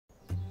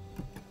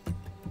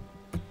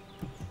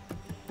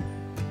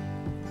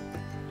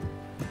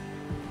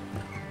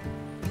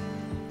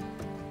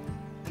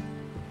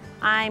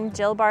I'm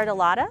Jill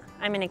Bartolotta.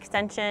 I'm an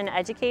extension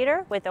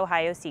educator with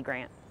Ohio Sea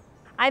Grant.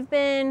 I've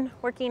been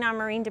working on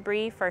marine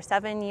debris for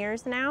 7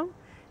 years now,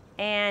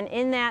 and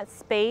in that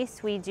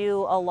space we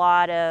do a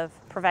lot of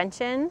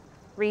prevention,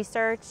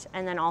 research,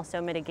 and then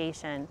also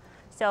mitigation.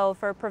 So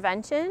for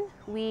prevention,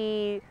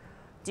 we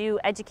do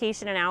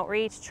education and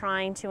outreach,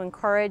 trying to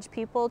encourage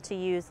people to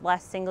use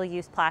less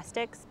single-use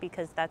plastics,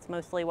 because that's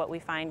mostly what we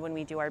find when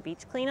we do our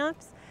beach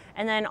cleanups.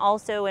 And then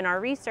also in our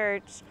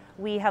research,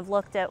 we have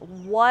looked at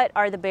what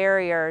are the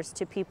barriers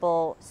to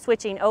people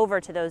switching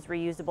over to those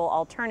reusable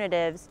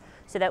alternatives,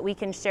 so that we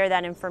can share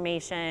that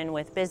information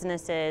with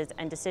businesses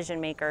and decision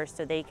makers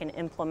so they can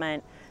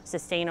implement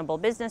sustainable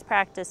business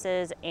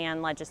practices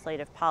and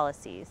legislative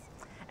policies.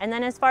 And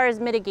then as far as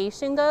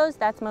mitigation goes,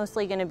 that's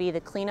mostly going to be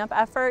the cleanup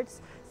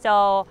efforts.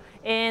 So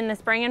in the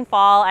spring and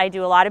fall, I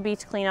do a lot of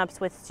beach cleanups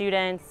with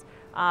students.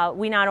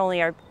 We not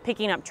only are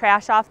picking up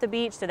trash off the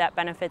beach, so that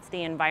benefits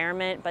the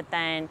environment, but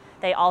then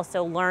they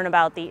also learn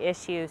about the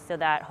issue so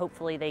that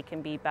hopefully they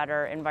can be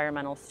better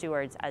environmental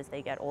stewards as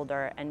they get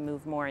older and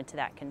move more into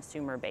that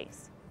consumer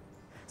base.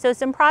 So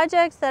some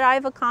projects that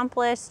I've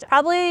accomplished,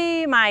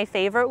 probably my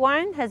favorite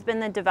one has been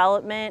the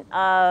development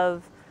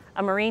of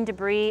a marine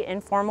debris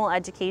informal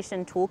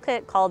education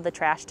toolkit called the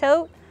Trash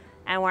Tote.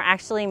 And we're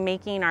actually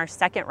making our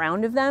second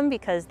round of them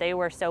because they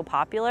were so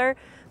popular.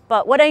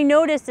 But what I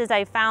noticed is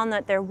I found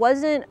that there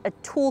wasn't a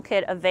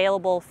toolkit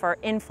available for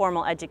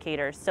informal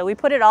educators. So we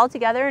put it all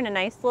together in a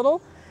nice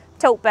little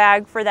tote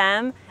bag for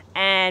them,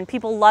 and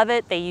people love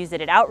it. They use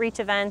it at outreach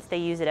events, they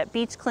use it at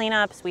beach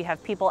cleanups. We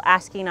have people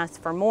asking us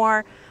for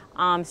more.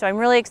 So I'm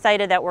really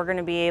excited that we're going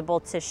to be able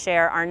to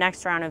share our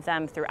next round of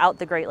them throughout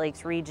the Great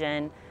Lakes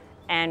region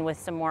and with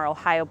some more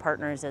Ohio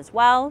partners as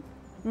well.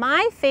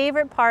 My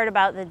favorite part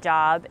about the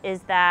job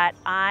is that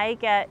I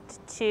get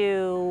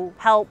to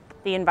help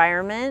the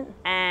environment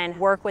and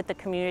work with the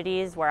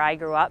communities where I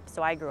grew up.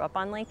 So I grew up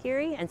on Lake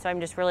Erie, and so I'm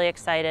just really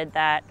excited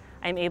that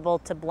I'm able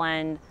to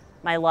blend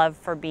my love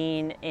for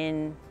being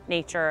in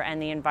nature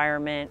and the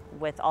environment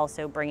with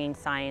also bringing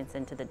science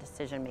into the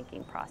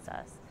decision-making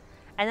process.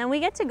 And then we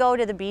get to go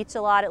to the beach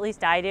a lot, at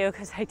least I do,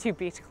 because I do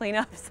beach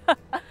cleanups.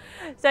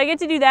 So I get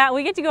to do that.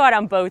 We get to go out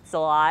on boats a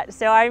lot.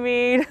 So I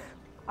mean,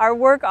 our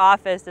work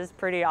office is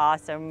pretty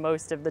awesome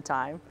most of the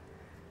time.